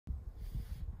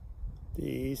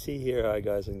DC here. Hi,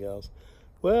 guys and gals.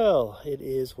 Well, it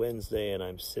is Wednesday and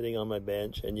I'm sitting on my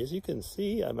bench, and as you can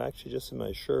see, I'm actually just in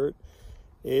my shirt.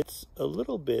 It's a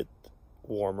little bit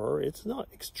warmer. It's not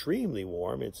extremely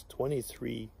warm. It's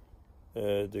 23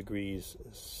 degrees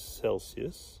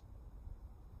Celsius.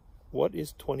 What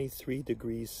is 23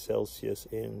 degrees Celsius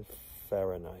in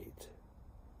Fahrenheit?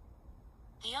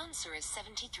 The answer is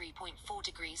 73.4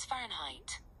 degrees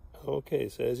Fahrenheit. Okay,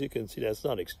 so as you can see, that's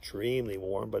not extremely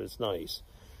warm, but it's nice.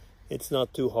 It's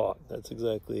not too hot. That's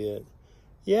exactly it.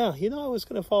 Yeah, I was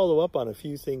going to follow up on a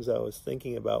few things I was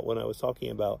thinking about when I was talking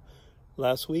about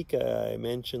last week. I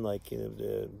mentioned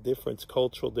the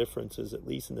cultural differences, at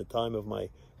least in the time of my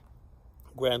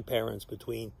grandparents,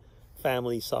 between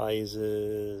family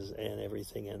sizes and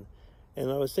everything. And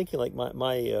I was thinking, like,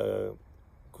 my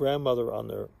grandmother on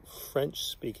the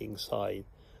French-speaking side,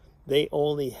 they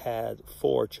only had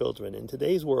 4 children. In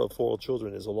today's world, 4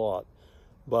 children is a lot.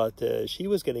 But she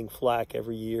was getting flack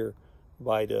every year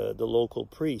by the local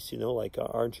priest, like,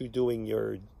 aren't you doing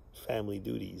your family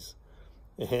duties?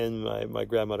 And my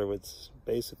grandmother would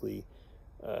basically,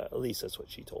 at least that's what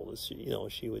she told us,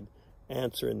 she would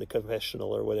answer in the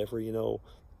confessional or whatever,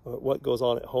 what goes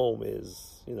on at home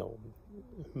is,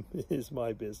 is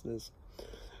my business.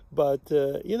 But,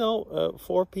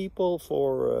 4 people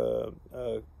for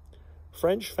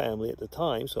French family at the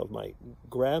time, so of my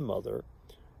grandmother,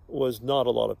 was not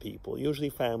a lot of people. Usually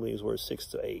families were 6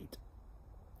 to 8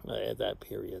 at that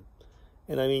period.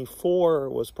 And I mean, 4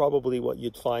 was probably what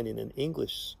you'd find in an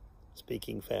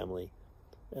English-speaking family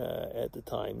at the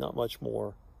time, not much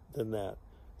more than that.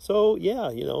 So, yeah,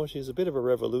 she's a bit of a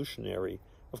revolutionary.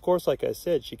 Of course, like I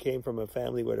said, she came from a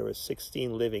family where there were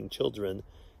 16 living children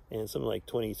and something like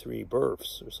 23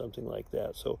 births or something like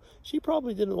that. So she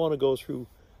probably didn't want to go through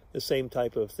the same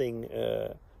type of thing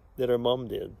that her mom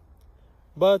did.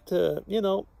 But, there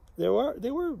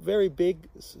were very big,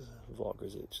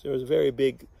 there was very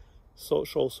big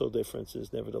social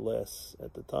differences, nevertheless,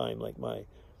 at the time. Like my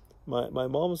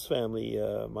mom's family,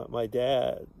 my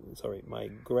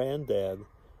granddad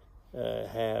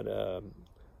had a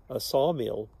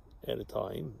sawmill at a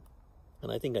time. And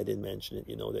I think I did mention it,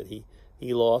 that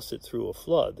he lost it through a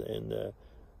flood. And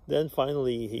then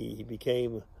finally he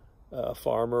became a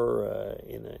farmer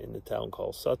in a town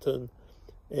called Sutton.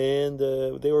 And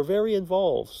they were very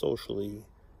involved socially,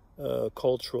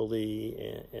 culturally,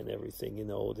 and everything.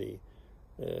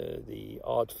 The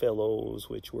Odd Fellows,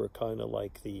 which were kind of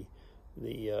like the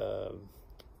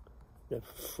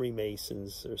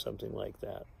Freemasons or something like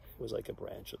that. It was like a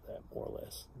branch of that, more or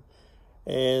less.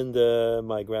 And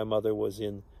my grandmother was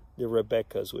in the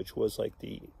Rebeccas, which was like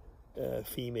the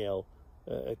female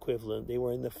equivalent. They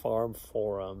were in the Farm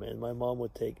Forum, and my mom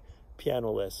would take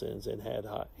piano lessons and had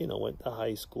went to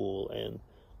high school and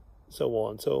so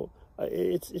on. So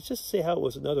it's just to say how it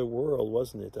was another world,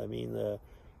 wasn't it? I mean,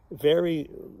 very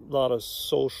lot of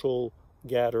social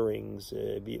gatherings,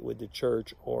 be it with the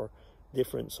church or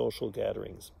different social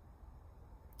gatherings.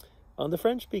 On the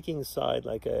French-speaking side,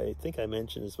 like I think I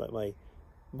mentioned, is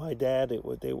my dad.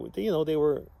 They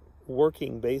were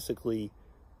working basically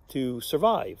to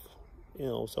survive.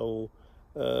 So.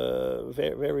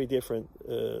 Very different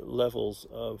levels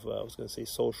of, I was going to say,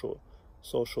 social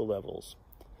levels.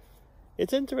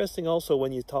 It's interesting also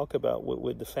when you talk about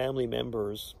with the family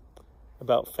members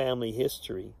about family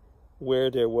history, where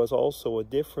there was also a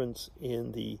difference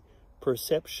in the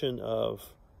perception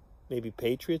of maybe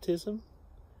patriotism.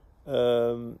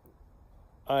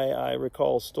 I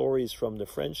recall stories from the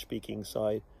French-speaking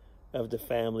side of the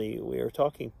family. We are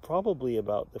talking probably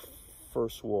about the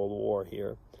First World War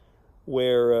here,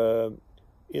 where,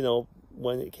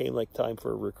 when it came like time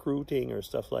for recruiting or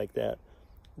stuff like that,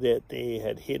 that they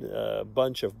had hidden, a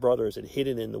bunch of brothers had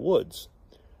hidden in the woods.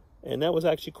 And that was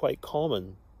actually quite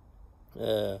common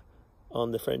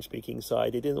on the French-speaking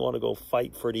side. They didn't want to go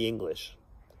fight for the English.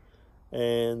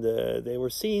 And they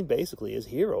were seen basically as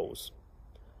heroes.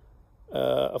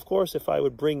 Of course, if I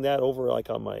would bring that over like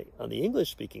on the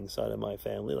English-speaking side of my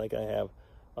family, like I have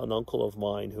an uncle of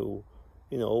mine who,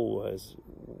 was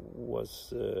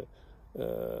I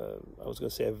was going to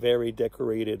say a very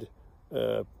decorated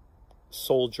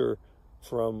soldier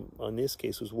from, in this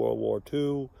case, was World War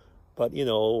II, but,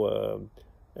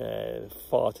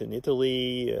 fought in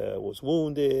Italy, was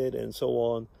wounded, and so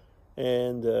on.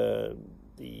 And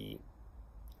the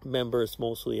members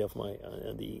mostly of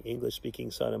the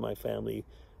English-speaking side of my family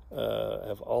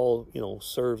have all,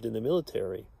 served in the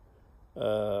military.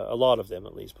 A lot of them,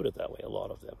 at least, put it that way, a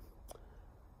lot of them.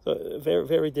 So a very,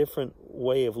 very different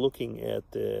way of looking at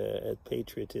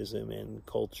patriotism and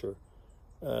culture.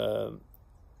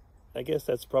 I guess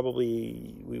that's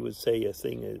probably, we would say, a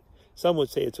thing. Some would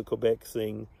say it's a Quebec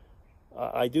thing.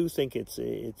 I do think it's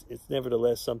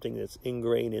nevertheless something that's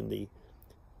ingrained in the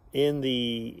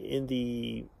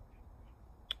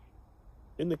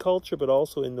culture, but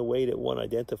also in the way that one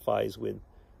identifies with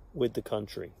the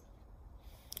country.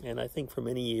 And I think for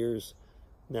many years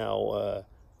now,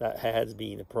 that has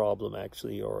been a problem,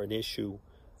 actually, or an issue,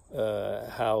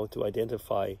 how to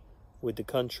identify with the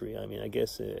country. I mean, I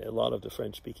guess a lot of the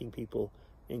French-speaking people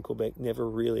in Quebec never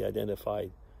really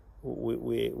identified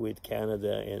with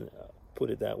Canada and put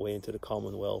it that way into the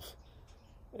Commonwealth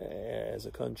as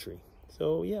a country.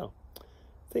 So yeah,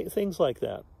 things like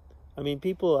that. I mean,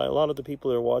 a lot of the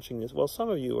people that are watching this, well, some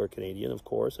of you are Canadian, of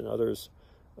course, and others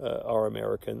are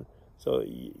American. So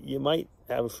you might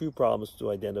have a few problems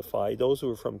to identify. Those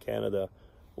who are from Canada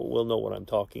will know what I'm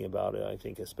talking about. I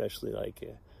think especially like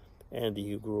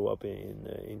Andy, who grew up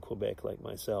in Quebec like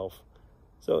myself.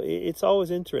 So it's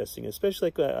always interesting,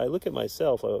 especially like I look at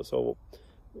myself. So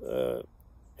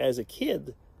as a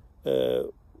kid,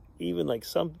 even like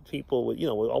some people would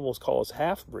almost call us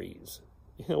half-breeds.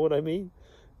 You know what I mean?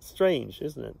 Strange,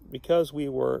 isn't it? Because we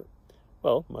were,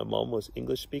 well, my mom was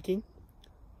English-speaking,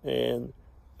 and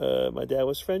my dad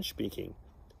was French-speaking.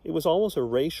 It was almost a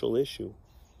racial issue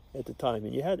at the time,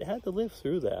 and you had to live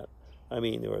through that. I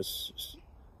mean, there was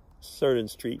certain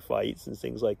street fights and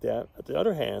things like that. On the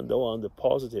other hand, though, on the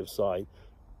positive side,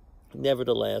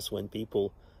 nevertheless, when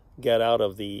people got out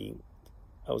of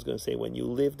when you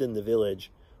lived in the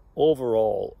village,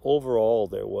 overall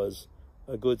there was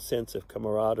a good sense of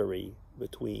camaraderie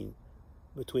between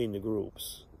the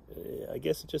groups. I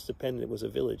guess it just depended. It was a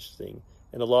village thing,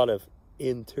 and a lot of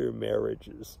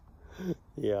intermarriages.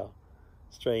 Yeah,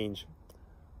 strange.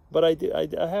 But I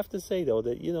have to say though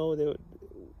that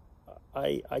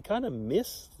I kind of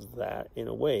miss that in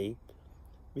a way,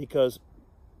 because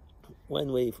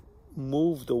when we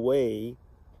moved away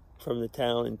from the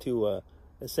town into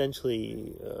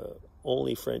essentially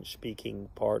only French-speaking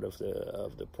part of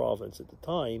the province at the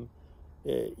time,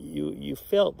 you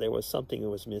felt there was something that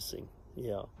was missing.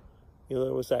 Yeah,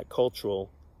 there was that cultural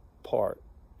part,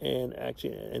 and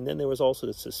then there was also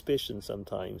the suspicion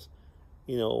sometimes.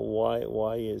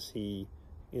 Why is he,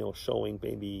 showing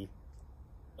maybe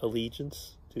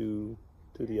allegiance to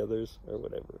the others or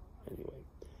whatever. Anyway,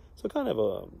 so kind of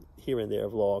a here and there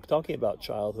vlog talking about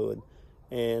childhood,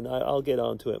 and I'll get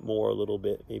onto it more a little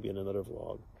bit maybe in another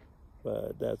vlog,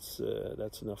 but that's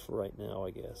enough for right now,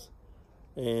 I guess.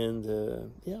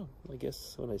 And yeah, I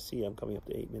guess when I see I'm coming up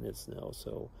to 8 minutes now,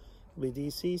 so it'll be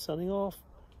DC signing off,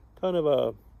 kind of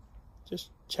a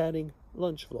just chatting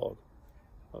lunch vlog.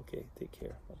 Okay, take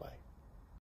care, bye-bye.